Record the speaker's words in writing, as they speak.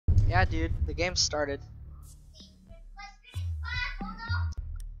Yeah, dude, the game started.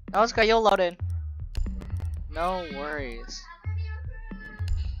 Oh, it's got you'll load in. No worries.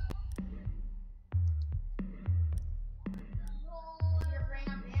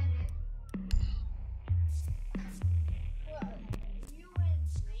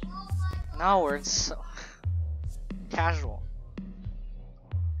 No, we're so casual.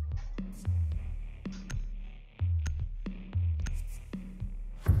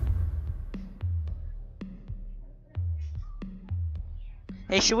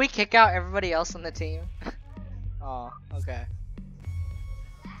 Hey, should we kick out everybody else on the team? Oh, okay.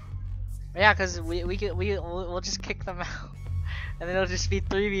 Yeah, cause we'll just kick them out, and then it'll just be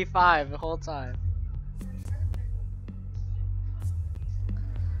 3v5 the whole time.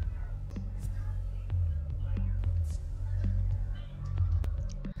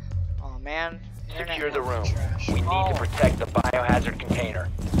 Oh man. Secure the room. We need to protect the biohazard container.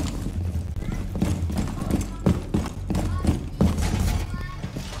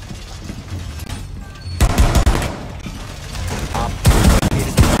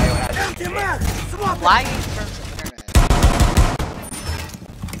 I'm lagging in terms of internet.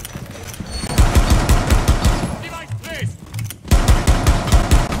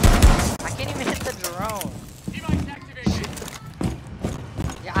 I can't even hit the drone.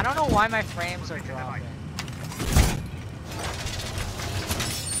 Yeah, I don't know why my frames are dropping.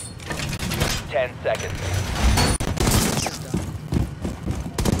 10 seconds. This is done.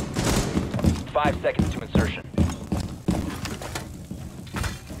 5 seconds to insertion.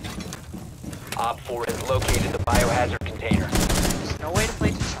 Op 4 has located the biohazard container. There's no way to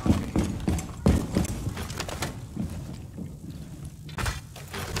play T'Chaka.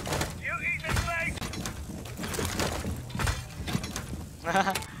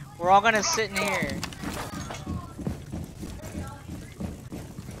 We're all gonna sit in here.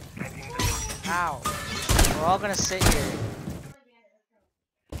 Ow. We're all gonna sit here.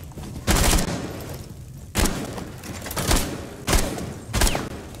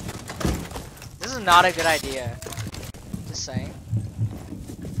 This is not a good idea. Just saying.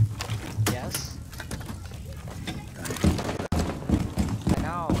 Yes. I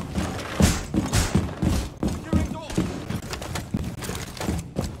know.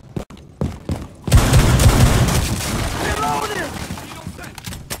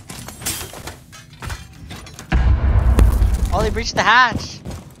 Oh, they breached the hatch.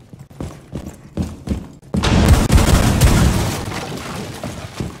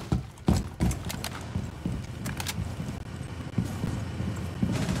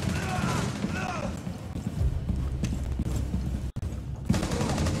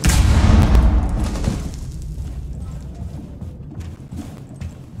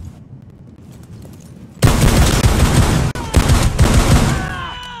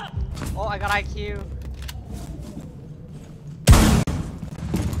 Oh, I got IQ.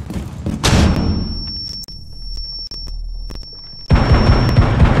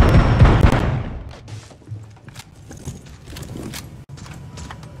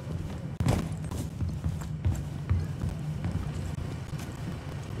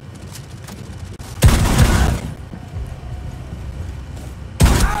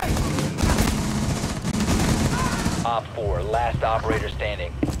 Op 4, last operator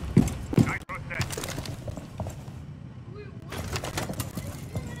standing.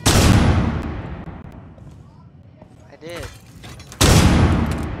 I did.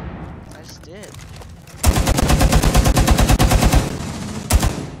 I just did.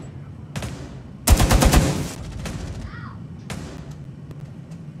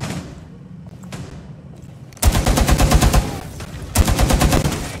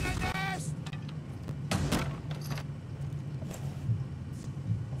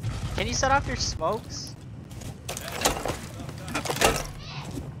 Can you set off your smokes?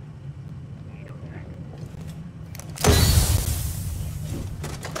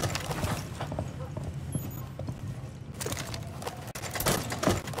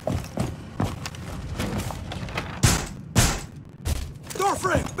 Door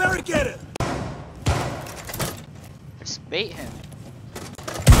frame, barricade it! Just bait him.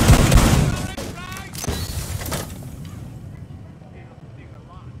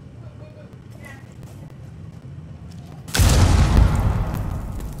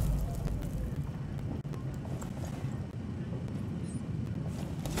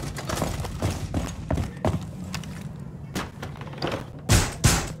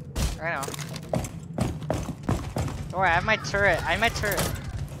 I know. Don't worry, I have my turret. I have my turret.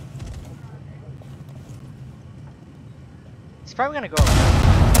 He's probably gonna go.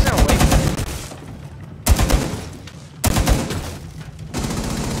 He's gonna wait.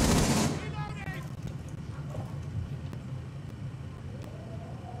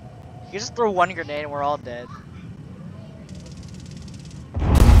 You just throw one grenade and we're all dead.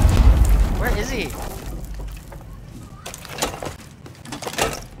 Where is he?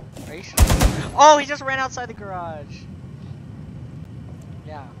 Are you sure? Oh, he just ran outside the garage.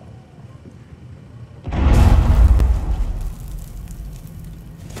 Yeah.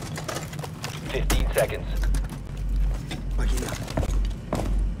 Seconds.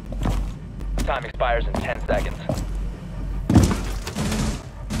 Time expires in 10 seconds.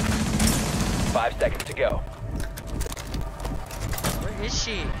 5 seconds to go. Where is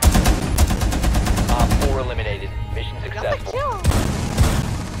she? Op 4 eliminated. Mission successful.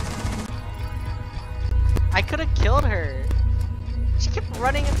 I could have killed her. She kept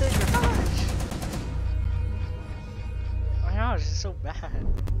running into the garage. Oh no, she's so bad.